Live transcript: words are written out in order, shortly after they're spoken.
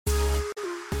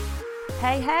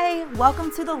Hey,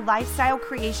 welcome to the Lifestyle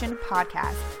Creation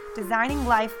Podcast, designing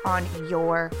life on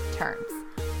your terms.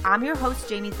 I'm your host,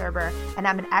 Jamie Thurber, and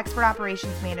I'm an expert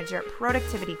operations manager,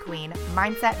 productivity queen,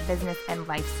 mindset, business, and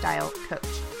lifestyle coach.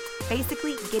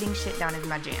 Basically, getting shit done is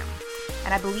my jam.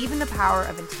 And I believe in the power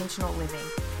of intentional living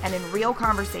and in real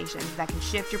conversations that can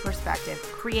shift your perspective,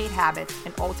 create habits,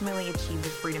 and ultimately achieve the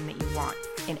freedom that you want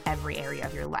in every area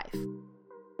of your life.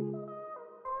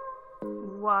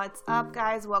 What's up,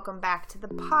 guys? Welcome back to the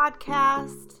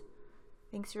podcast.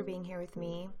 Thanks for being here with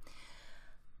me.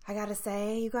 I gotta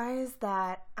say, you guys,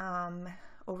 that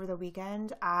over the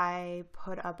weekend, I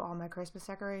put up all my Christmas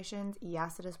decorations.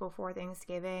 Yes, it is before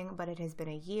Thanksgiving, but it has been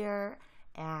a year.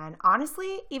 And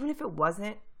honestly, even if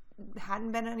it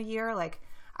hadn't been in a year,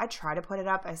 I try to put it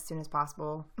up as soon as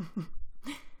possible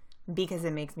because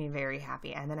it makes me very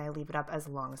happy. And then I leave it up as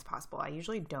long as possible. I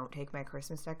usually don't take my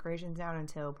Christmas decorations down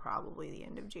until probably the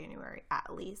end of January,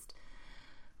 at least,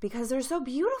 because they're so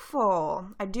beautiful.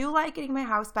 I do like getting my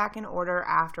house back in order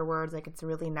afterwards. It's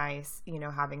really nice,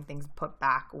 having things put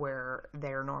back where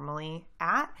they're normally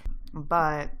at.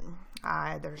 But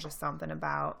there's just something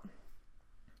about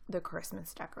the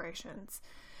Christmas decorations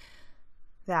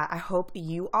that I hope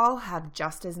you all have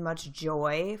just as much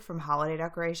joy from holiday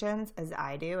decorations as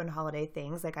I do and holiday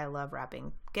things. I love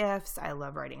wrapping gifts. I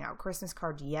love writing out Christmas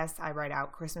cards. Yes, I write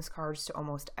out Christmas cards to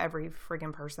almost every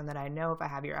friggin' person that I know. If I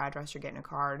have your address, you're getting a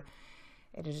card.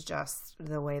 It is just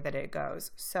the way that it goes.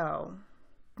 So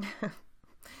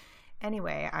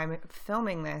anyway, I'm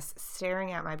filming this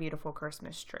staring at my beautiful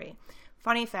Christmas tree.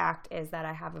 Funny fact is that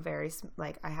I have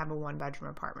I have a 1-bedroom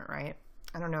apartment, right?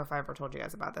 I don't know if I ever told you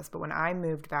guys about this, but when I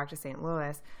moved back to St.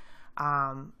 Louis,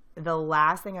 the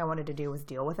last thing I wanted to do was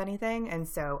deal with anything. And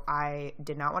so I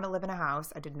did not want to live in a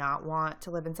house. I did not want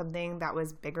to live in something that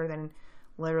was bigger than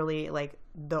literally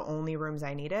the only rooms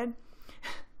I needed.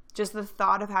 Just the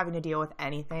thought of having to deal with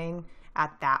anything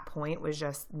at that point was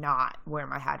just not where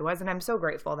my head was. And I'm so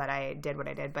grateful that I did what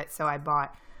I did. But so I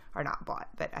but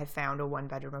I found a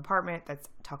 1-bedroom apartment that's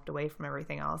tucked away from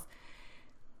everything else.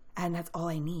 And that's all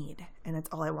I need. And that's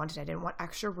all I wanted. I didn't want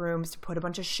extra rooms to put a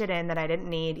bunch of shit in that I didn't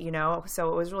need,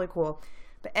 so it was really cool.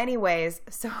 But anyways,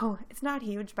 so it's not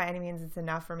huge by any means. It's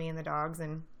enough for me and the dogs.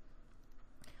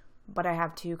 But I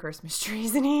have 2 Christmas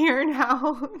trees in here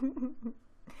now.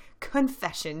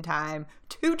 Confession time.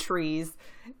 2 trees.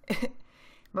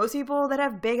 Most people that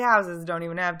have big houses don't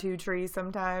even have 2 trees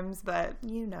sometimes, but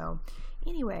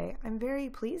Anyway, I'm very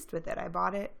pleased with it. I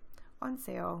bought it on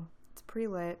sale. It's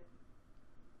pre-lit.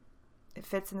 It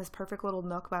fits in this perfect little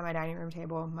nook by my dining room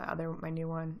table, my new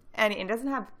one. And it doesn't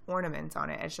have ornaments on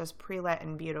it. It's just pre-lit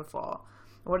and beautiful.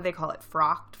 What do they call it?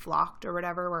 Flocked or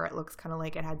whatever, where it looks kind of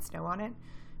like it had snow on it.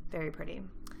 Very pretty.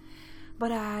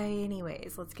 But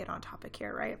anyways, let's get on topic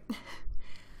here, right?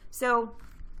 So,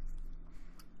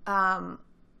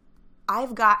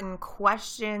 I've gotten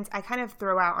questions. I kind of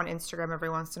throw out on Instagram every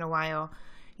once in a while,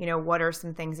 what are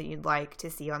some things that you'd like to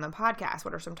see on the podcast?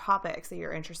 What are some topics that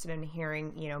you're interested in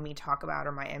hearing, me talk about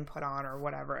or my input on or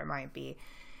whatever it might be?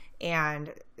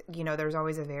 And, there's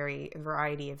always a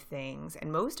variety of things.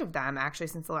 And most of them, actually,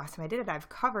 since the last time I did it, I've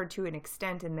covered to an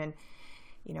extent. And then,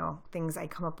 things I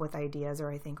come up with ideas or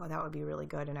I think, oh, that would be really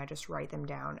good. And I just write them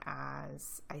down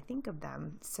as I think of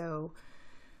them. So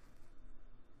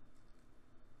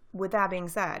with that being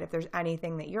said, if there's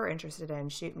anything that you're interested in,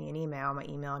 shoot me an email. My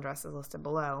email address is listed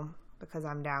below because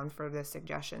I'm down for the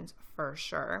suggestions for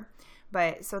sure.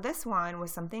 But so this one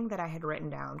was something that I had written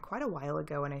down quite a while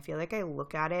ago, and I feel like I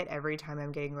look at it every time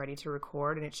I'm getting ready to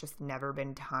record, and it's just never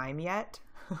been time yet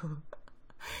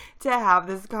to have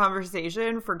this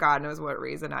conversation for God knows what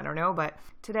reason. I don't know, but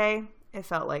today it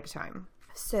felt like time.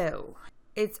 So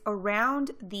it's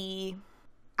around the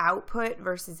output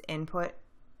versus input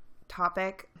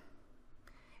topic.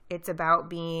 It's about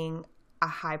being a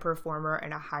high performer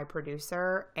and a high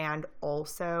producer and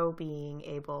also being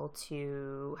able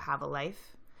to have a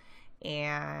life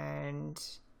and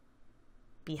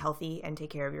be healthy and take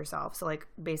care of yourself. So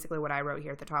basically what I wrote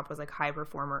here at the top was high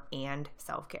performer and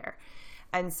self-care.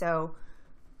 And so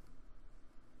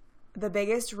the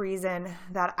biggest reason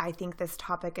that I think this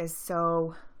topic is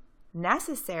so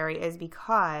necessary is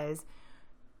because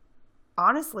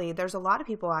honestly, there's a lot of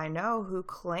people I know who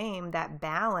claim that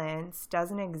balance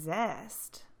doesn't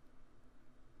exist.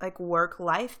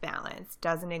 Work-life balance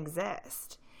doesn't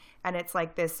exist. And it's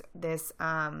this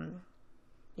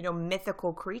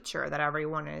mythical creature that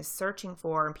everyone is searching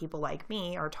for and people like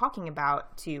me are talking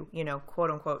about to, quote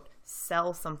unquote,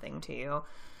 sell something to you.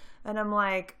 And I'm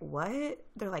like, what?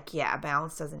 They're like, yeah,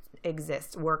 balance doesn't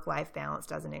exist. Work-life balance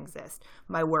doesn't exist.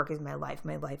 My work is my life.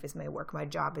 My life is my work. My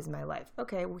job is my life.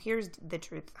 Okay, well, here's the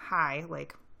truth. Hi,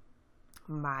 like,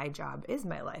 my job is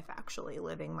my life, actually.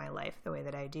 Living my life the way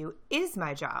that I do is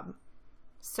my job.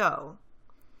 So,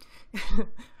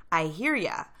 I hear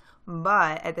ya.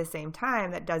 But at the same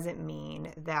time, that doesn't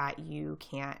mean that you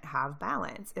can't have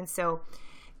balance. And so,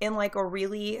 in like a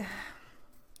really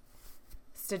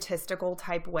statistical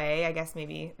type way, I guess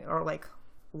maybe, or like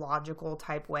logical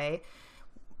type way,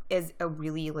 is a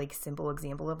really like simple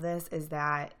example of this is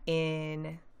that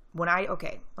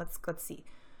let's see.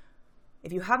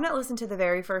 If you have not listened to the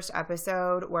very first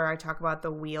episode where I talk about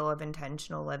the wheel of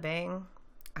intentional living,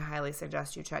 I highly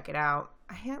suggest you check it out.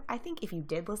 I think if you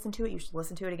did listen to it, you should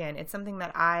listen to it again. It's something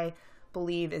that I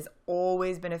believe is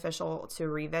always beneficial to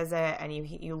revisit, and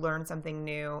you learn something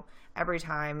new every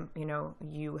time,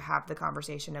 you have the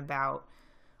conversation about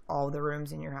all the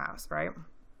rooms in your house, right?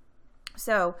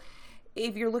 So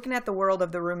if you're looking at the world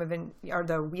of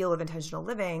the wheel of intentional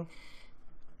living,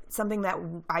 something that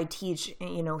I teach,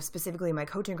 specifically in my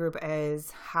coaching group,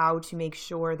 is how to make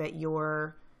sure that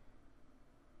you're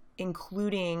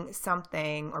including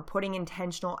something or putting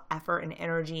intentional effort and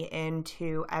energy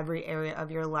into every area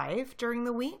of your life during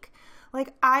the week.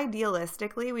 Like,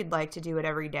 idealistically, we'd like to do it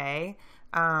every day.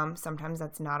 Sometimes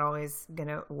that's not always going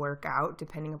to work out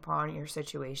depending upon your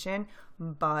situation,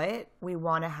 but we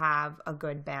want to have a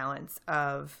good balance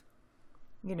of,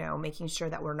 making sure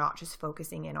that we're not just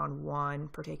focusing in on one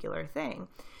particular thing.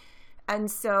 And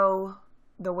so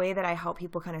the way that I help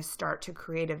people kind of start to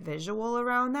create a visual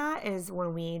around that is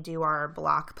when we do our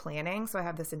block planning. So I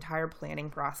have this entire planning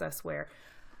process where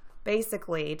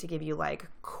basically, to give you like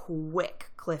quick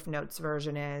Cliff Notes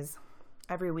version, is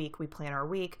every week we plan our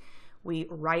week. We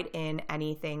write in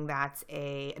anything that's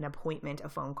an appointment, a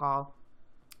phone call,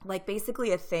 like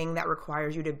basically a thing that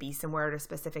requires you to be somewhere at a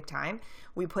specific time.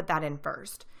 We put that in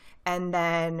first. And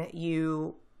then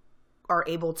you are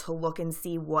able to look and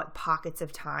see what pockets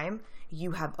of time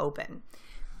you have open.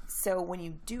 So when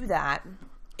you do that,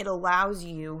 it allows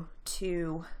you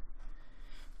to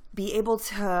be able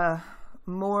to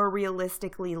more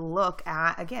realistically look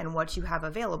at, again, what you have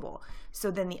available. So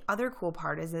then the other cool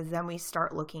part is then we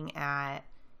start looking at,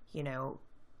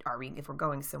 if we're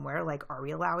going somewhere, like, are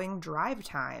we allowing drive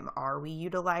time? Are we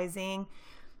utilizing,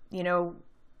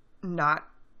 not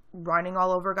running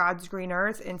all over God's green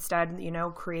earth, instead,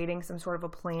 creating some sort of a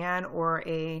plan or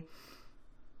a,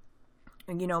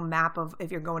 map of,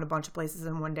 if you're going a bunch of places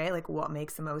in one day, like what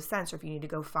makes the most sense. Or if you need to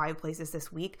go 5 places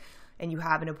this week and you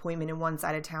have an appointment in one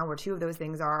side of town where 2 of those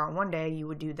things are on one day, you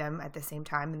would do them at the same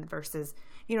time, and versus,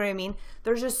 you know what I mean?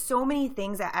 There's just so many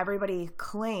things that everybody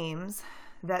claims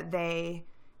that they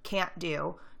can't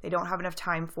do. They don't have enough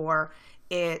time for.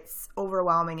 It's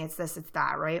overwhelming. It's this, it's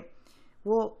that, right?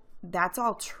 Well, that's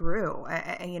all true.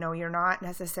 And, you're not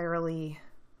necessarily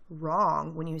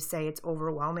wrong when you say it's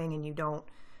overwhelming and you don't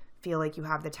feel like you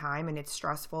have the time and it's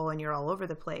stressful and you're all over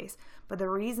the place. But the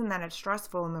reason that it's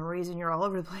stressful and the reason you're all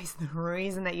over the place, the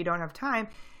reason that you don't have time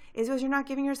is because you're not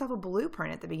giving yourself a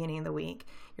blueprint at the beginning of the week.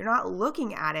 You're not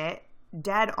looking at it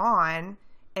dead on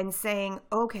and saying,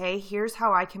 okay, here's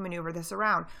how I can maneuver this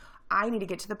around. I need to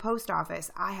get to the post office.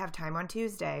 I have time on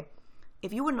Tuesday.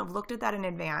 If you wouldn't have looked at that in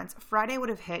advance, Friday would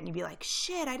have hit and you'd be like,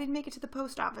 shit, I didn't make it to the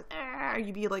post office.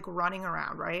 You'd be like running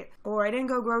around, right? Or I didn't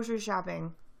go grocery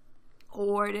shopping.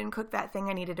 Or I didn't cook that thing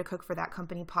I needed to cook for that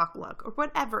company potluck, or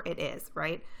whatever it is,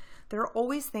 right? There are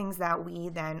always things that we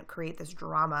then create this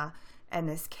drama and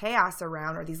this chaos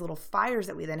around, or these little fires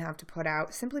that we then have to put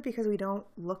out simply because we don't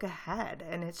look ahead.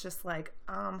 And it's just like,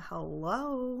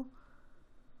 hello?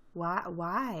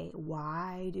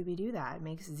 Why do we do that? It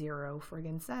makes zero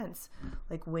friggin' sense.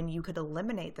 Like, when you could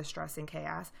eliminate the stress and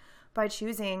chaos by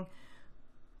choosing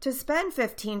to spend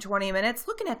 15, 20 minutes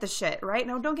looking at the shit, right?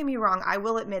 Now, don't get me wrong. I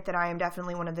will admit that I am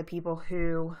definitely one of the people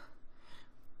who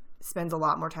spends a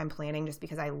lot more time planning just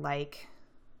because I like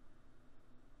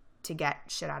to get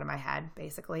shit out of my head,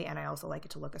 basically. And I also like it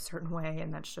to look a certain way.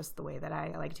 And that's just the way that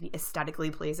I like to be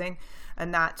aesthetically pleasing.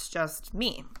 And that's just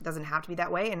me. It doesn't have to be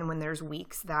that way. And when there's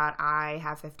weeks that I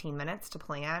have 15 minutes to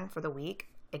plan for the week,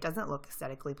 it doesn't look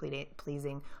aesthetically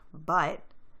pleasing, but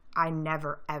I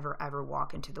never, ever, ever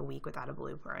walk into the week without a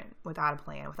blueprint, without a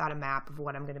plan, without a map of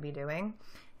what I'm going to be doing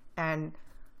and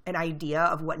an idea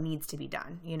of what needs to be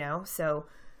done, So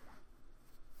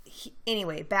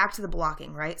anyway, back to the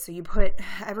blocking, right? So you put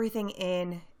everything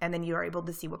in and then you are able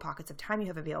to see what pockets of time you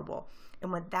have available.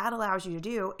 And what that allows you to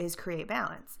do is create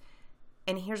balance.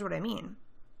 And here's what I mean.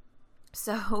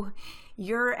 So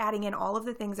you're adding in all of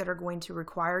the things that are going to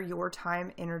require your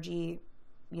time, energy,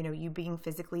 you being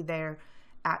physically there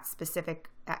at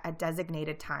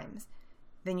designated times.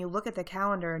 Then you look at the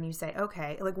calendar and you say,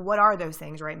 okay, like what are those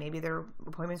things, right? Maybe they're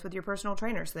appointments with your personal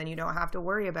trainer. So then you don't have to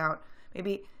worry about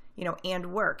maybe,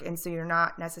 and work. And so you're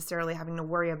not necessarily having to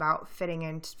worry about fitting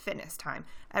in fitness time.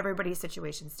 Everybody's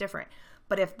situation's different.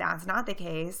 But if that's not the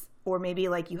case, or maybe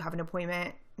like you have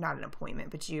not an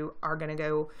appointment, but you are going to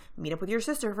go meet up with your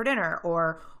sister for dinner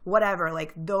or whatever,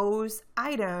 like those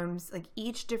items, like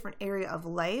each different area of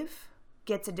life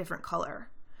gets a different color.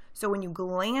 So when you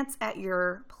glance at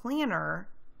your planner,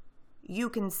 you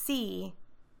can see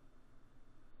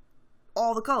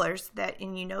all the colors and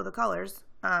the colors.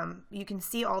 You can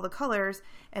see all the colors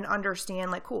and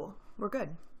understand like, cool, we're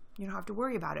good. You don't have to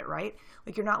worry about it, right?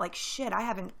 Like you're not like, shit, I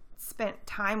haven't spent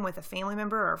time with a family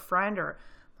member or a friend or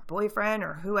a boyfriend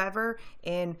or whoever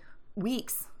in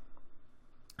weeks.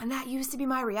 And that used to be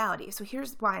my reality. So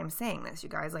here's why I'm saying this, you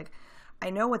guys. Like, I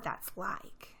know what that's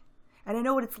like. And I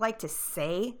know what it's like to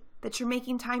say that you're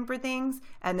making time for things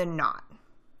and then not,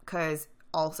 because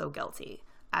also guilty,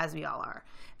 as we all are.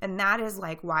 And that is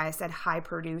like why I said high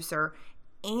producer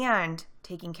and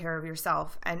taking care of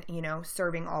yourself and,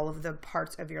 serving all of the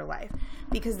parts of your life.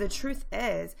 Because the truth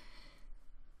is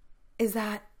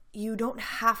that you don't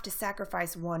have to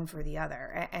sacrifice one for the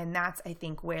other. And that's, I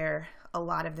think, where a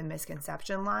lot of the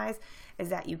misconception lies, is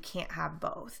that you can't have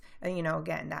both. And,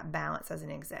 again, that balance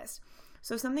doesn't exist.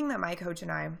 So something that my coach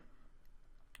and I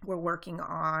were working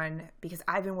on, because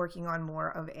I've been working on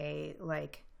more of a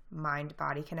like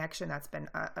mind-body connection. That's been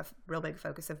a real big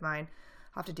focus of mine.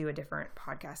 I'll have to do a different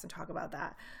podcast and talk about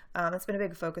that. It's been a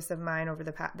big focus of mine over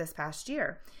this past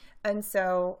year. And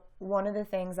so one of the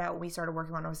things that we started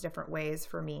working on was different ways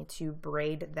for me to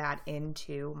braid that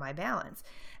into my balance.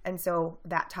 And so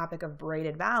that topic of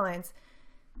braided balance,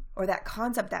 or that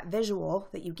concept, that visual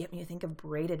that you get when you think of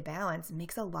braided balance,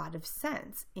 makes a lot of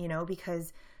sense,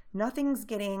 because nothing's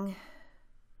getting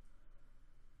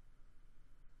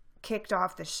kicked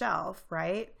off the shelf,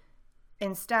 right?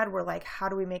 Instead, we're like, how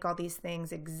do we make all these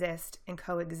things exist and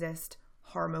coexist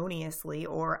harmoniously,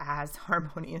 or as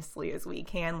harmoniously as we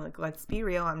can? Like, let's be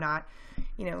real. I'm not,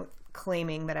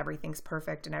 claiming that everything's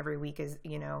perfect and every week is,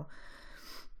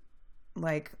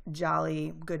 like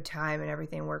jolly good time and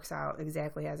everything works out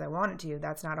exactly as I want it to.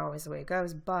 That's not always the way it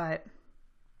goes. But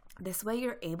this way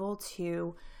you're able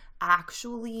to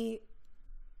actually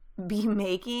be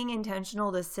making intentional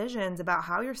decisions about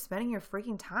how you're spending your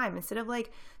freaking time, instead of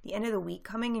like the end of the week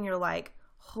coming and you're like,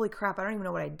 holy crap, I don't even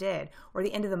know what I did. Or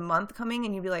the end of the month coming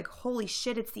and you'd be like, holy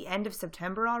shit, it's the end of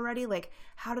September already. Like,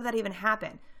 how did that even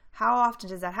happen? How often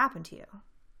does that happen to you?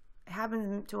 It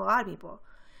happens to a lot of people.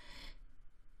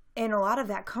 And a lot of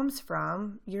that comes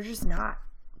from you're just not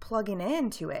plugging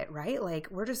into it, right? Like,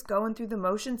 we're just going through the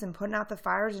motions and putting out the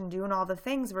fires and doing all the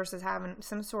things versus having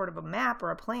some sort of a map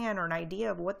or a plan or an idea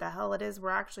of what the hell it is we're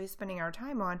actually spending our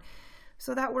time on,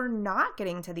 so that we're not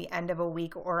getting to the end of a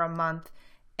week or a month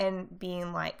and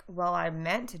being like, well, I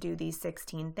meant to do these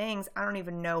 16 things. I don't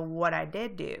even know what I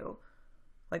did do.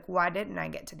 Like, why didn't I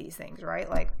get to these things, right?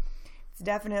 Like, it's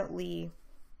definitely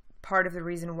part of the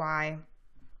reason why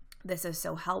this is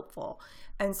so helpful.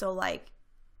 And so like,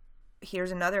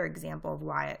 here's another example of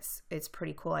why it's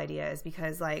pretty cool idea, is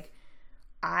because like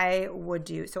I would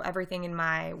do, so everything in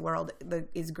my world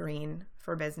is green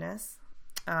for business.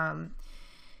 And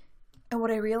what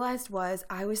I realized was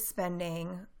I was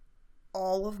spending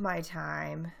all of my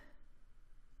time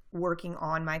working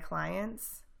on my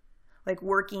clients, like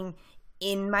working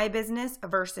in my business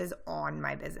versus on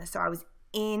my business. So I was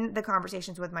in the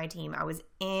conversations with my team. I was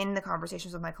in the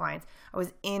conversations with my clients. I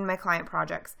was in my client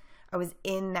projects. I was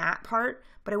in that part,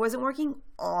 but I wasn't working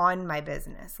on my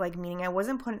business. Like, meaning I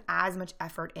wasn't putting as much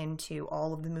effort into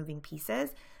all of the moving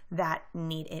pieces that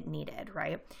it needed,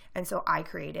 right? And so I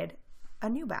created a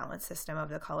new balance system of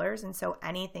the colors. And so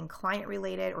anything client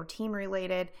related or team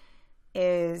related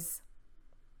is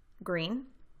green.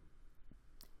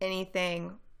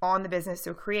 Anything on the business,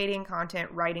 so creating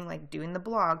content, writing, like doing the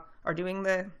blog or doing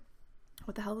the,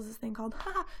 what the hell is this thing called?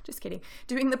 Just kidding.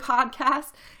 Doing the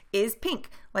podcast is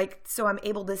pink. Like, so I'm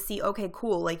able to see, okay,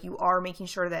 cool. Like, you are making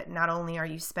sure that not only are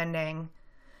you spending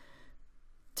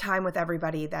time with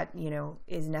everybody that,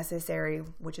 is necessary,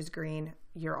 which is green,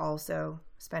 you're also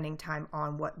spending time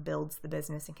on what builds the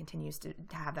business and continues to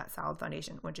have that solid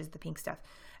foundation, which is the pink stuff.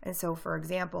 And so, for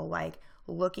example, like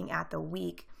looking at the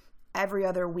week, every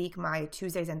other week, my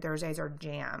Tuesdays and Thursdays are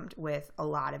jammed with a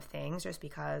lot of things, just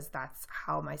because that's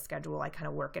how my schedule, I kind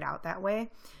of work it out that way,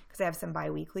 because I have some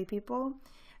bi-weekly people.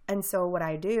 And so what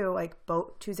I do, like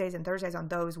both Tuesdays and Thursdays on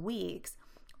those weeks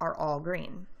are all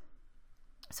green.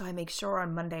 So I make sure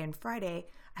on Monday and Friday,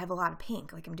 I have a lot of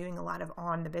pink. Like I'm doing a lot of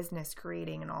on the business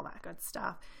creating and all that good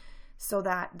stuff so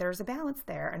that there's a balance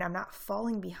there and I'm not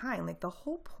falling behind. Like the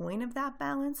whole point of that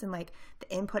balance and like the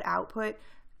input output,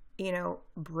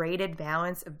 braided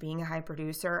balance of being a high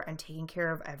producer and taking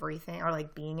care of everything, or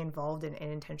like being involved and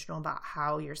intentional about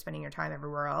how you're spending your time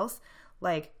everywhere else.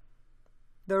 Like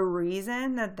the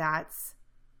reason that that's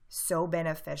so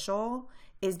beneficial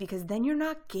is because then you're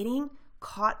not getting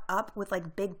caught up with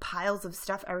like big piles of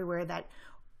stuff everywhere that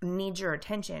need your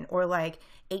attention, or like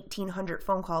 1,800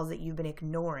 phone calls that you've been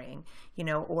ignoring,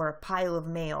 or a pile of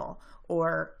mail,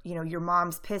 or, your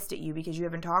mom's pissed at you because you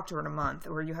haven't talked to her in a month,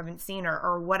 or you haven't seen her,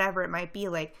 or whatever it might be.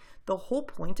 Like the whole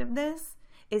point of this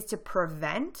is to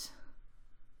prevent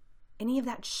any of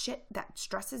that shit that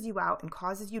stresses you out and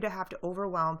causes you to have to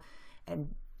overwhelm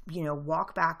and,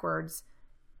 walk backwards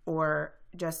or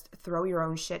just throw your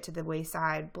own shit to the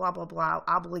wayside, blah, blah, blah,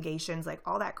 obligations, like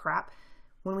all that crap.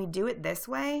 When we do it this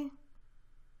way,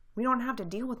 we don't have to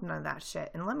deal with none of that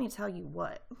shit. And let me tell you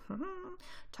what,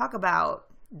 talk about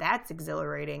that's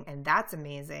exhilarating and that's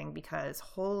amazing, because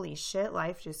holy shit,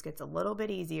 life just gets a little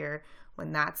bit easier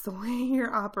when that's the way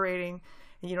you're operating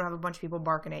and you don't have a bunch of people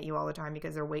barking at you all the time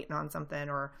because they're waiting on something,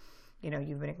 or,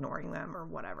 you've been ignoring them or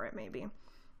whatever it may be.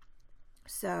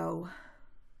 So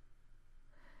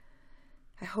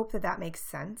I hope that makes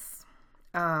sense.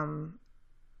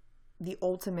 The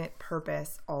ultimate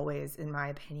purpose always, in my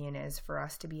opinion, is for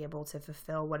us to be able to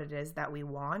fulfill what it is that we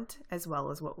want, as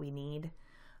well as what we need,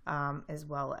 as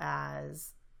well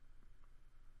as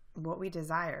what we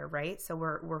desire, right? So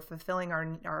we're fulfilling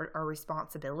our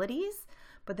responsibilities,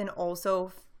 but then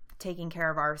also taking care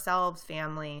of ourselves,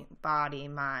 family, body,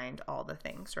 mind, all the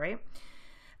things, right?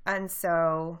 And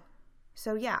so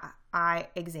yeah, I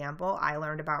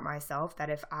learned about myself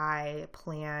that if I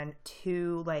plan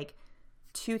two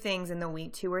things in the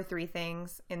week, 2 or 3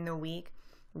 things in the week,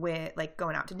 with like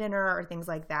going out to dinner or things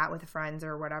like that with friends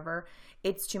or whatever,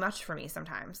 it's too much for me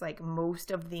sometimes. Like most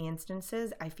of the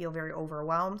instances, I feel very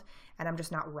overwhelmed and I'm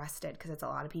just not rested because it's a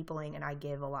lot of peopling and I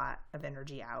give a lot of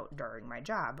energy out during my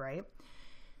job, right?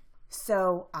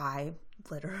 So I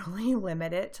literally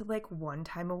limit it to like 1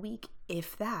 time a week,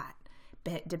 if that.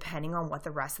 But depending on what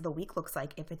the rest of the week looks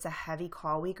like, if it's a heavy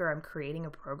call week or I'm creating a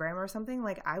program or something,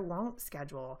 like I won't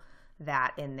schedule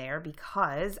that in there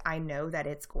because I know that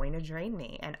it's going to drain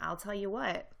me. And I'll tell you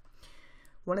what,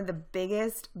 one of the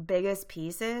biggest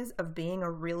pieces of being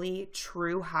a really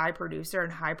true high producer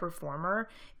and high performer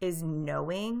is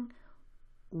knowing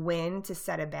when to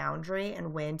set a boundary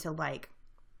and when to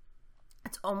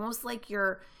it's almost like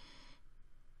you're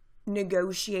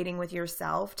negotiating with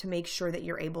yourself to make sure that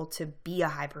you're able to be a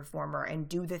high performer and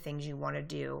do the things you want to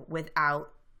do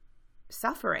without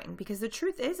suffering. Because the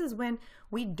truth is when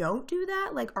we don't do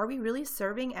that, are we really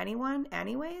serving anyone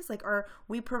anyways? Are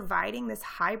we providing this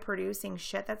high producing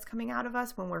shit that's coming out of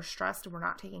us when we're stressed and we're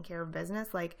not taking care of business?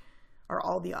 Are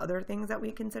all the other things that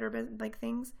we consider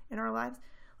things in our lives?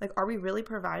 Are we really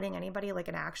providing anybody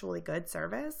an actually good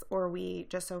service, or are we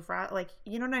just so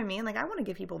you know what I mean? I want to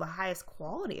give people the highest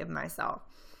quality of myself.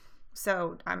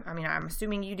 So I'm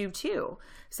assuming you do too.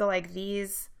 So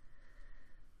these,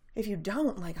 if you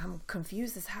don't, I'm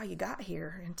confused as how you got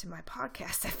here into my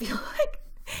podcast, I feel like.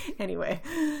 Anyway,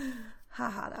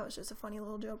 haha, that was just a funny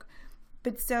little joke.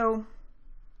 But so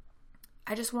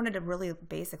I just wanted to really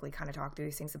basically kind of talk through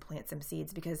these things and plant some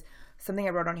seeds, because something I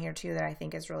wrote on here too that I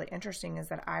think is really interesting is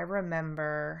that I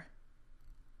remember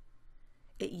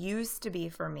it used to be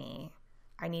for me,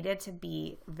 I needed to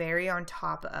be very on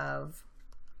top of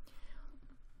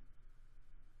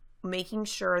making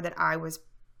sure that I was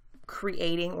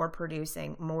creating or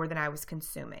producing more than I was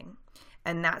consuming.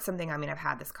 And that's something, I've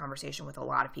had this conversation with a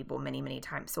lot of people many, many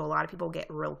times. So a lot of people get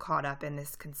real caught up in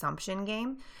this consumption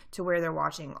game to where they're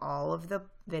watching all of the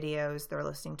videos, they're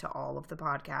listening to all of the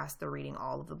podcasts, they're reading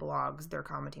all of the blogs, they're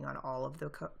commenting on all of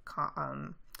the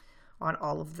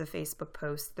Facebook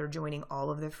posts, they're joining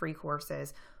all of the free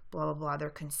courses, blah, blah, blah.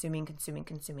 They're consuming,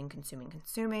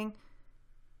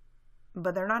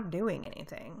 but they're not doing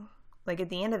anything. At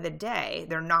the end of the day,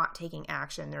 they're not taking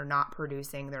action, they're not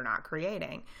producing, they're not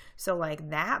creating. So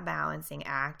that balancing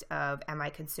act of, am I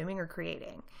consuming or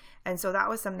creating? And so that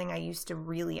was something I used to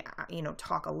really,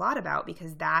 talk a lot about,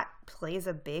 because that plays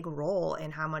a big role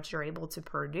in how much you're able to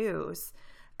produce,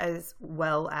 as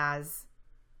well as,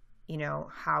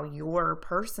 how you're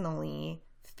personally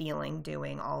feeling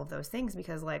doing all of those things.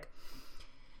 Because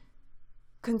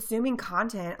consuming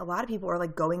content, a lot of people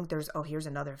are here's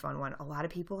another fun one. A lot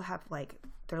of people have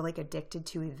they're addicted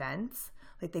to events.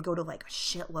 They go to a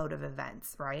shitload of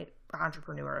events, right?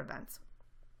 Entrepreneur events.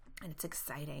 and it's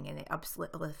exciting and it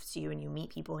uplifts you and you meet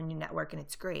people and you network and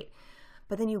it's great.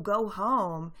 But then you go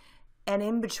home and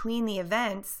in between the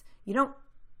events, you're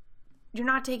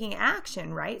not taking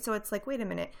action, right? So it's like, wait a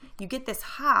minute, you get this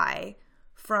high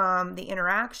from the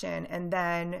interaction and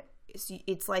then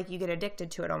it's like you get addicted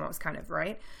to it almost, kind of,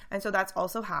 right? And so that's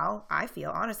also how I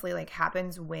feel, honestly, like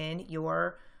happens when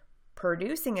you're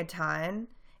producing a ton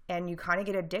and you kind of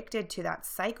get addicted to that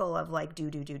cycle of like, do.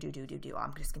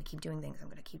 I'm just going to keep doing things. I'm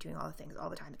going to keep doing all the things all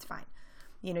the time. It's fine.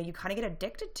 You know, you kind of get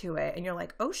addicted to it and you're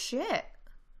like, oh shit.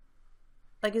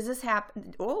 Like, is this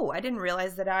happen? Oh, I didn't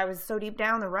realize that I was so deep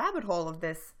down the rabbit hole of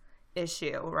this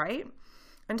issue, right?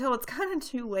 Until it's kind of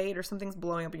too late or something's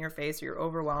blowing up in your face or you're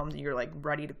overwhelmed and you're like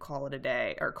ready to call it a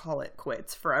day or call it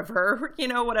quits forever, you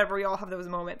know, whatever. We all have those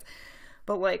moments.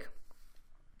 But like,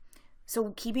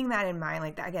 so keeping that in mind,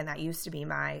 like that, again, that used to be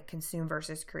my consume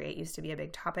versus create used to be a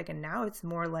big topic. And now it's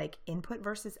more like input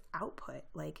versus output.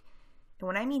 Like, and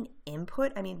when I mean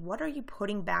input, I mean, what are you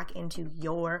putting back into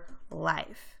your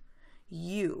life?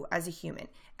 You as a human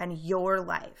and your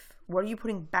life. What are you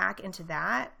putting back into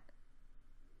that?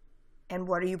 And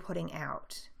what are you putting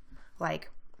out? Like,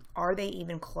 are they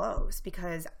even close?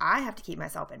 Because I have to keep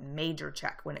myself in major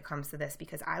check when it comes to this,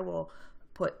 because I will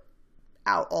put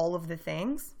out all of the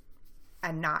things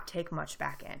and not take much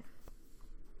back in.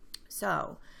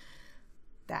 So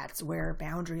that's where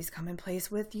boundaries come in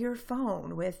place with your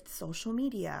phone, with social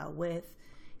media, with,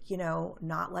 you know,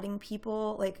 not letting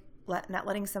people, like, not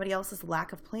letting somebody else's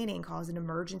lack of planning cause an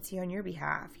emergency on your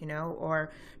behalf, you know,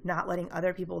 or not letting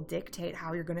other people dictate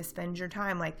how you're going to spend your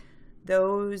time. Like,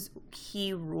 those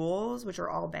key rules, which are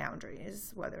all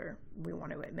boundaries, whether we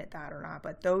want to admit that or not,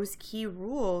 but those key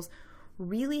rules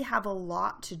really have a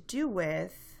lot to do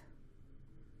with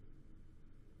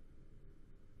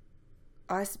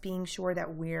us being sure that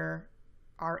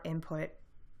our input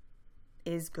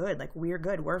is good. Like, we're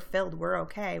good, we're filled, we're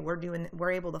okay,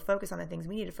 we're able to focus on the things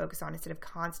we need to focus on instead of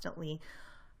constantly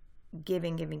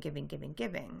giving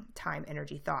time,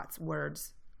 energy, thoughts,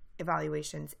 words,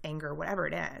 evaluations, anger, whatever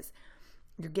it is.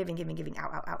 You're giving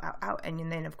out.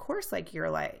 And then of course, like, you're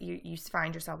like, you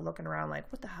find yourself looking around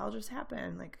like, what the hell just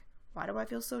happened? Like, why do I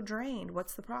feel so drained?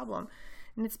 What's the problem?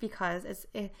 And it's because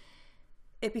it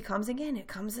becomes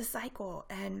a cycle.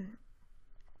 And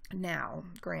now,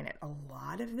 granted, a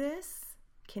lot of this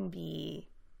can be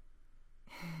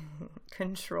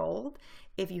controlled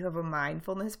if you have a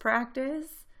mindfulness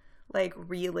practice. Like,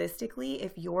 realistically,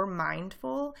 if you're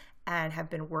mindful and have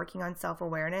been working on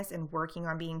self-awareness and working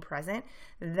on being present,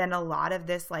 then a lot of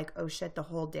this, like, oh shit, the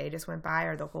whole day just went by,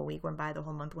 or the whole week went by, the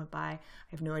whole month went by, I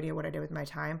have no idea what I did with my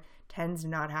time, tends to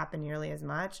not happen nearly as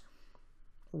much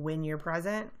when you're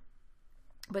present.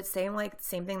 But same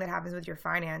thing that happens with your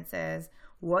finances,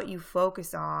 what you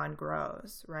focus on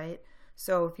grows, right?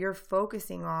 So if you're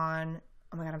focusing on,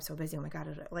 oh my God, I'm so busy, oh my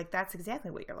God, like, that's exactly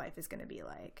what your life is going to be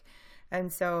like. And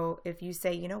so if you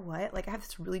say, you know what, like,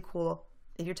 if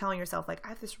you're telling yourself, like, I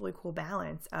have this really cool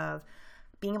balance of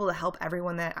being able to help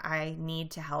everyone that I need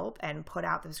to help and put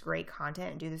out this great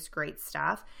content and do this great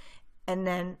stuff. And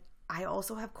then I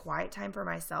also have quiet time for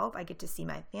myself. I get to see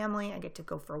my family. I get to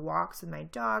go for walks with my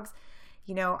dogs.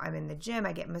 You know, I'm in the gym.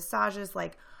 I get massages.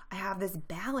 Like, I have this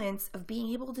balance of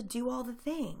being able to do all the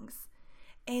things.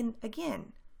 And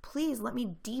again, please let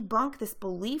me debunk this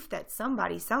belief that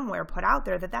somebody somewhere put out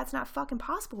there that that's not fucking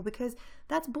possible, because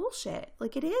that's bullshit.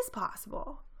 Like, it is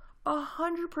possible.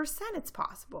 100% it's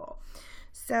possible.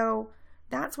 So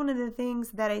that's one of the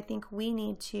things that I think we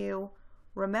need to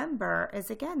remember is,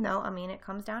 again, though, I mean, it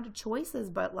comes down to choices,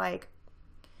 but like,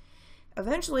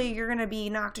 eventually you're going to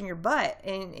be knocked in your butt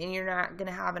and you're not going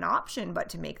to have an option but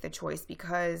to make the choice,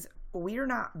 because we're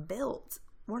not built.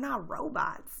 We're not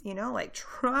robots, you know, like,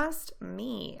 trust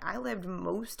me, I lived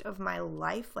most of my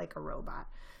life like a robot.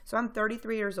 So I'm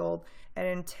 33 years old, and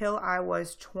until I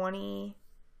was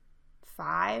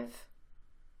 25,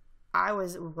 I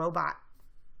was a robot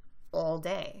all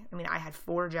day. I mean, I had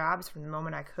 4 jobs from the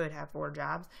moment I could have 4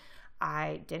 jobs.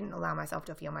 I didn't allow myself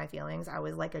to feel my feelings. I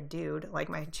was like a dude, like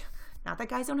not that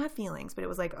guys don't have feelings, but it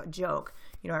was like a joke.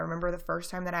 You know, I remember the first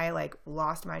time that I like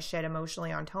lost my shit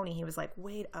emotionally on Tony, he was like,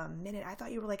 wait a minute, I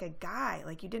thought you were like a guy.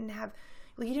 Like, you didn't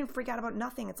freak out about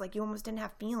nothing. It's like you almost didn't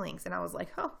have feelings. And I was like,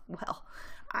 oh, well,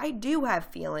 I do have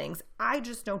feelings. I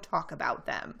just don't talk about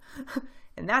them.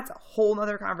 And that's a whole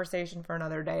nother conversation for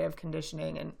another day of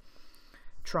conditioning and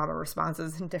trauma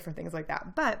responses and different things like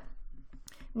that. But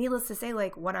needless to say,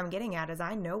 like, what I'm getting at is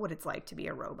I know what it's like to be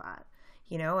a robot,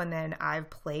 you know, and then I've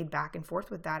played back and forth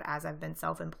with that as I've been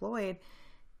self-employed,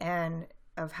 and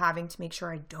of having to make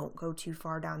sure I don't go too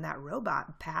far down that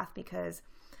robot path, because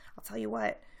I'll tell you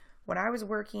what, when I was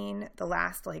working the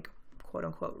last like quote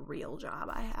unquote real job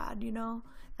I had, you know,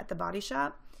 at the body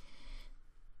shop,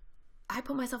 I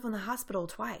put myself in the hospital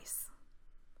twice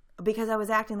because I was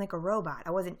acting like a robot.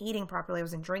 I wasn't eating properly. I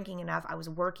wasn't drinking enough. I was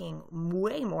working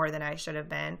way more than I should have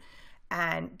been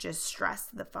and just stressed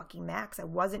to the fucking max. I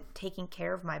wasn't taking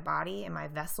care of my body and my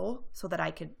vessel so that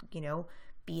I could, you know,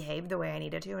 behave the way I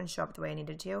needed to and show up the way I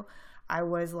needed to. I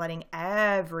was letting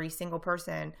every single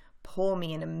person pull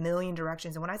me in a million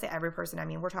directions. And when I say every person, I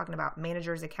mean, we're talking about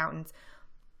managers, accountants,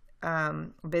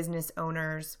 business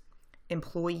owners,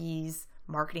 employees,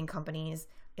 marketing companies,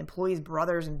 employees,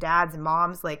 brothers and dads and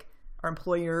moms, like our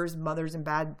employers, mothers and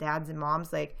dads and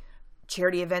moms, like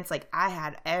charity events. Like I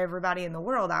had everybody in the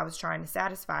world I was trying to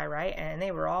satisfy, right? And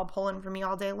they were all pulling for me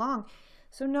all day long.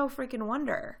 So no freaking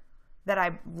wonder that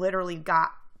I literally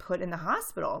got put in the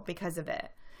hospital because of it.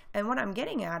 And what I'm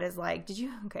getting at is like, did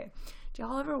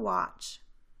y'all ever watch?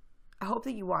 I hope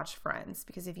that you watch Friends,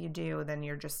 because if you do, then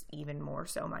you're just even more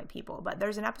so my people. But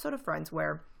there's an episode of Friends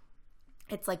where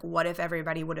it's like, what if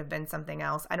everybody would have been something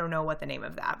else? I don't know what the name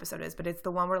of the episode is, but it's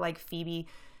the one where like Phoebe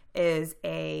is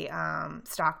a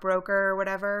stockbroker or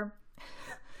whatever.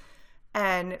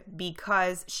 And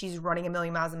because she's running a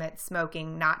million miles a minute,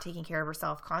 smoking, not taking care of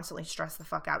herself, constantly stressed the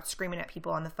fuck out, screaming at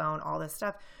people on the phone, all this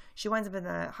stuff, she winds up in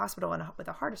the hospital with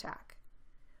a heart attack.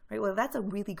 Right? Well, that's a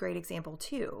really great example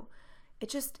too. It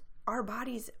just, our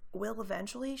bodies will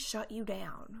eventually shut you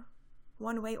down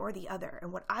one way or the other.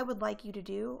 And what I would like you to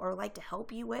do, or like to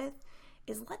help you with,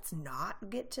 is let's not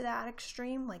get to that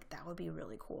extreme. Like that would be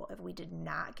really cool if we did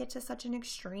not get to such an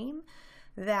extreme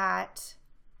that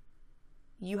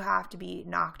you have to be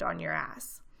knocked on your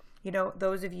ass. You know,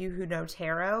 those of you who know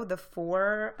tarot, the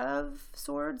Four of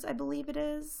Swords, I believe it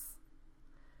is.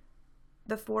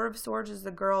 The Four of Swords is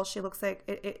the girl. She looks like,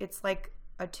 it's like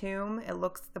a tomb. It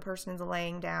looks, the person is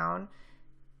laying down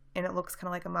and it looks kind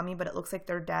of like a mummy, but it looks like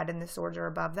they're dead and the swords are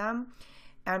above them.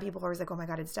 And people are always like, oh my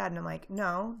God, it's dead. And I'm like,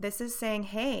 no, this is saying,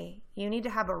 hey, you need to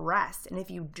have a rest. And if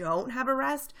you don't have a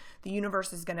rest, the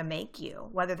universe is going to make you,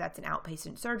 whether that's an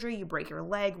outpatient surgery, you break your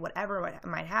leg, whatever what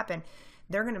might happen,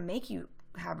 they're going to make you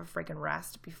have a freaking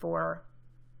rest before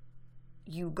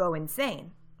you go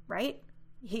insane, right?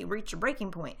 You reach your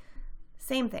breaking point.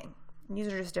 Same thing. These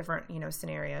are just different, you know,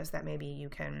 scenarios that maybe you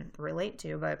can relate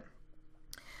to, but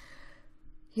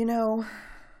you know,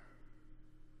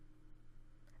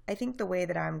 I think the way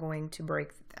that I'm going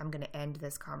to end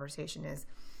this conversation is,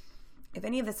 if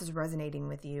any of this is resonating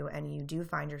with you and you do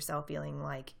find yourself feeling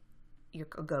like you're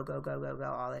go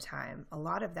all the time, a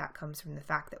lot of that comes from the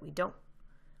fact that we don't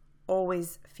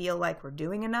always feel like we're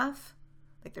doing enough.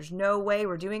 Like there's no way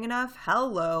we're doing enough.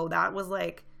 Hello, that was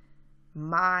like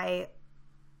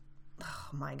oh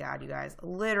my God, you guys,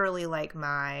 literally like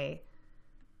my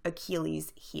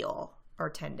Achilles heel or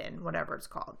tendon, whatever it's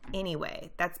called.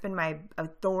 Anyway, that's been a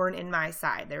thorn in my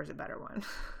side. There's a better one.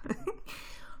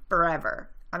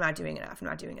 Forever. I'm not doing enough. I'm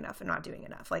not doing enough. I'm not doing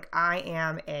enough. Like I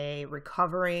am a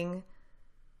recovering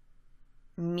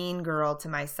mean girl to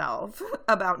myself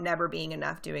about never being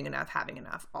enough, doing enough, having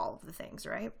enough, all of the things,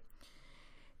 right?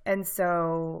 And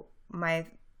so my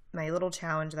little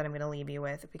challenge that I'm going to leave you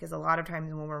with, because a lot of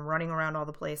times when we're running around all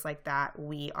the place like that,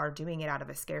 we are doing it out of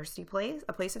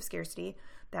a place of scarcity,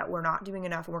 that we're not doing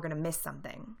enough and we're going to miss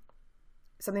something.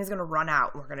 Something's going to run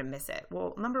out and we're going to miss it.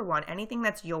 Well, number one, anything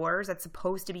that's yours, that's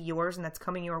supposed to be yours and that's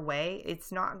coming your way,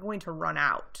 it's not going to run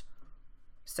out.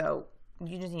 So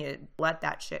you just need to let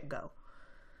that shit go.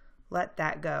 Let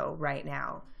that go right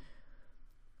now.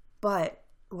 But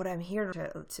what I'm here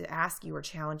to ask you or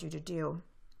challenge you to do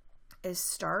is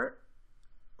start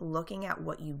looking at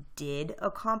what you did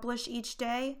accomplish each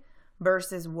day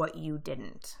versus what you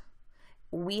didn't.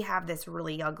 We have this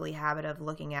really ugly habit of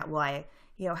looking at,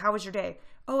 how was your day?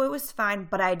 Oh, it was fine,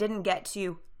 but I didn't get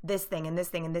to this thing and this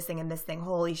thing and this thing and this thing.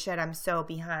 Holy shit, I'm so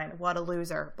behind. What a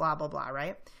loser, blah, blah, blah,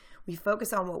 right? We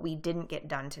focus on what we didn't get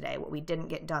done today, what we didn't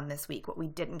get done this week, what we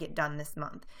didn't get done this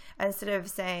month. And instead of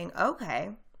saying, okay,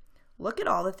 look at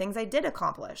all the things I did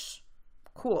accomplish.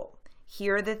 Cool.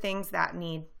 Here are the things that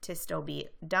need to still be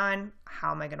done.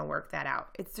 How am I going to work that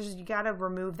out? It's just, you got to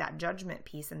remove that judgment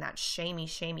piece and that shamey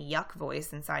yuck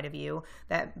voice inside of you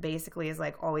that basically is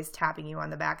like always tapping you on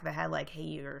the back of the head like, hey,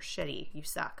 you're shitty, you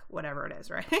suck, whatever it is,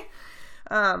 right?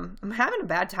 I'm having a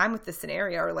bad time with the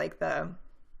scenario or like the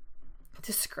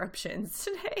descriptions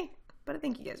today, but I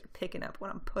think you guys are picking up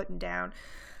what I'm putting down.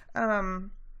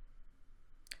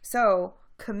 So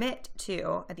commit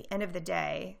to, at the end of the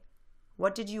day,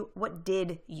 what did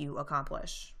you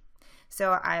accomplish?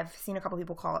 So I've seen a couple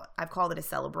people I've called it a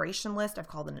celebration list. I've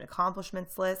called it an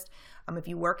accomplishments list. If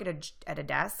you work at a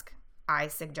desk, I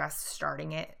suggest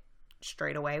starting it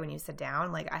straight away when you sit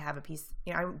down. Like I have a piece,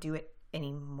 I don't do it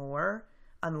anymore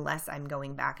unless I'm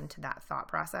going back into that thought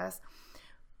process.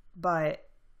 But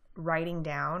writing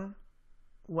down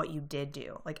what you did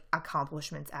do, like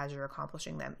accomplishments as you're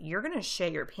accomplishing them, you're going to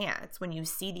shit your pants when you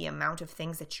see the amount of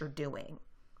things that you're doing.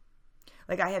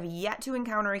 Like I have yet to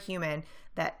encounter a human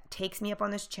that takes me up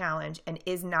on this challenge and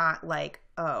is not like,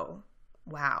 oh,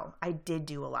 wow, I did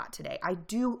do a lot today. I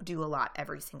do a lot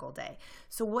every single day.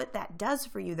 So what that does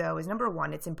for you though is, number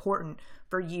one, it's important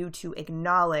for you to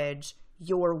acknowledge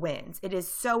your wins. It is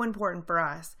so important for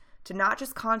us to not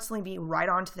just constantly be right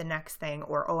on to the next thing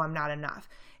or, oh, I'm not enough.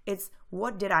 It's,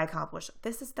 what did I accomplish?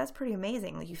 That's pretty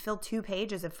amazing. Like you filled 2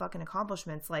 pages of fucking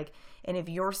accomplishments. Like, and if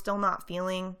you're still not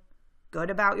feeling good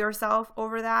about yourself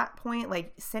over that point,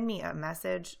 like send me a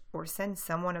message or send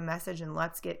someone a message and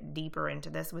let's get deeper into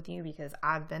this with you, because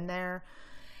I've been there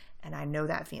and I know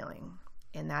that feeling,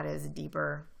 and that is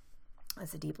deeper.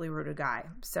 It's a deeply rooted guy.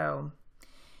 So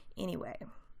anyway,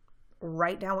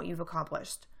 write down what you've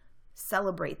accomplished.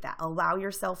 Celebrate that. Allow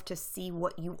yourself to see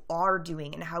what you are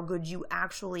doing and how good you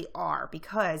actually are,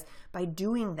 because by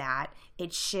doing that,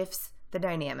 it shifts the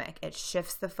dynamic, it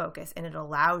shifts the focus, and it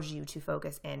allows you to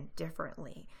focus in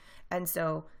differently. And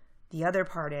so the other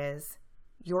part is,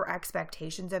 your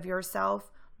expectations of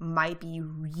yourself might be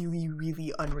really,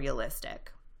 really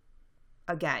unrealistic.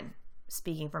 Again,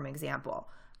 speaking from example,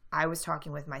 I was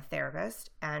talking with my therapist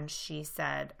and she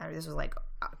said, this was like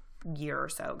a year or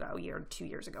so ago, 2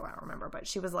 years ago, I don't remember, but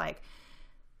she was like,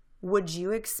 would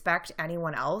you expect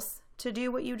anyone else to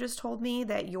do what you just told me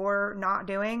that you're not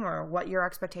doing, or what your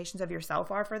expectations of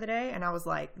yourself are for the day? And I was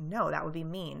like, no, that would be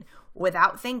mean.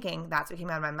 Without thinking, that's what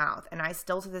came out of my mouth. And I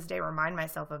still to this day remind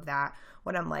myself of that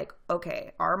when I'm like,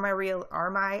 okay, are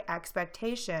my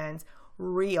expectations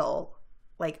real?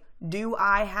 Like, do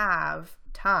I have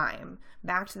time?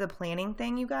 Back to the planning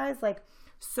thing, you guys, like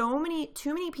too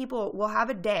many people will have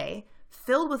a day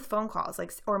filled with phone calls,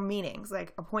 like, or meetings,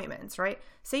 like appointments, right?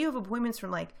 Say you have appointments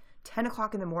from like 10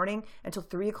 o'clock in the morning until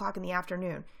 3 o'clock in the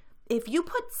afternoon. If you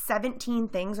put 17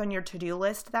 things on your to-do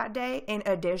list that day, in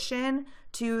addition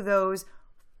to those,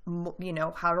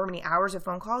 however many hours of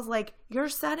phone calls, like you're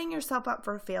setting yourself up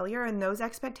for failure, and those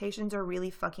expectations are really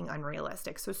fucking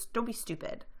unrealistic. So don't be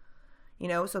stupid,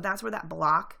 so that's where that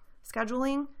block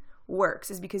scheduling works,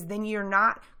 is because then you're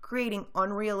not creating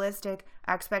unrealistic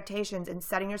expectations and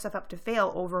setting yourself up to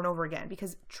fail over and over again.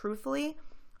 Because truthfully,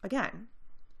 again,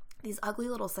 these ugly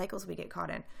little cycles we get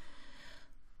caught in.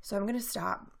 So I'm going to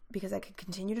stop, because I could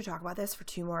continue to talk about this for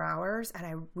 2 more hours, and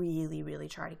I really, really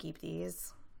try to keep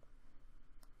these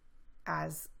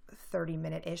as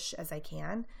 30-minute-ish as I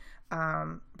can.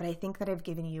 But I think that I've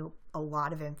given you a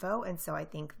lot of info, and so I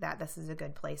think that this is a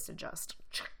good place to just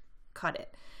cut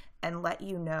it and let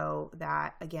you know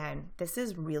that, again, this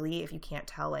is really, if you can't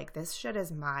tell, like this shit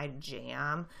is my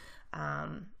jam.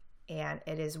 And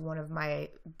it is one of my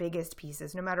biggest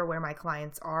pieces. No matter where my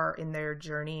clients are in their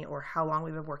journey or how long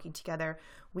we've been working together,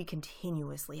 we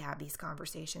continuously have these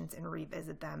conversations and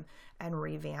revisit them and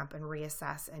revamp and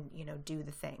reassess and, do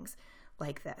the things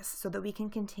like this, so that we can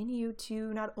continue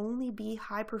to not only be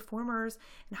high performers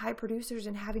and high producers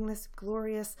and having this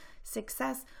glorious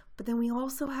success, but then we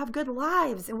also have good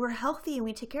lives and we're healthy and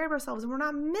we take care of ourselves and we're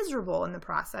not miserable in the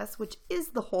process, which is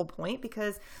the whole point.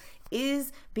 Because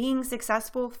is being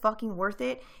successful fucking worth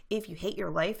it if you hate your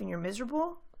life and you're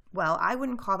miserable? Well, I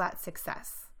wouldn't call that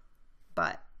success,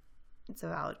 but it's a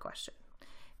valid question.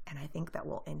 And I think that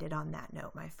we'll end it on that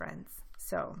note, my friends.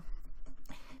 So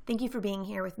thank you for being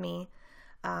here with me.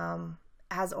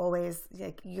 As always,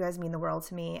 like, you guys mean the world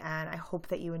to me, and I hope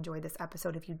that you enjoyed this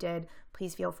episode. If you did,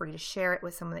 please feel free to share it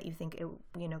with someone that you think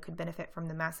it, could benefit from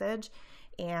the message.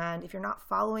 And if you're not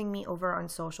following me over on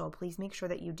social, please make sure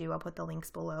that you do. I'll put the links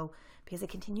below, because I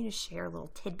continue to share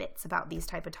little tidbits about these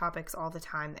type of topics all the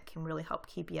time that can really help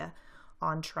keep you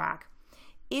on track.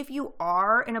 If you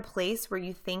are in a place where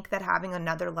you think that having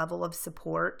another level of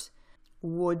support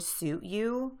would suit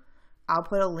you, I'll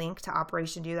put a link to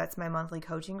Operation Do. That's my monthly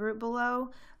coaching group below.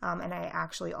 And I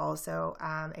actually also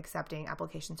am accepting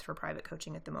applications for private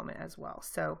coaching at the moment as well.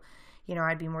 So,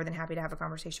 I'd be more than happy to have a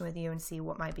conversation with you and see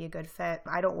what might be a good fit.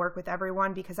 I don't work with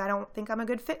everyone because I don't think I'm a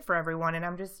good fit for everyone. And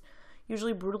I'm just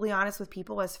usually brutally honest with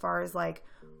people as far as like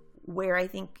where I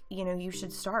think, you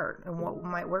should start and what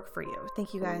might work for you.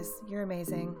 Thank you guys. You're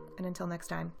amazing. And until next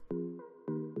time.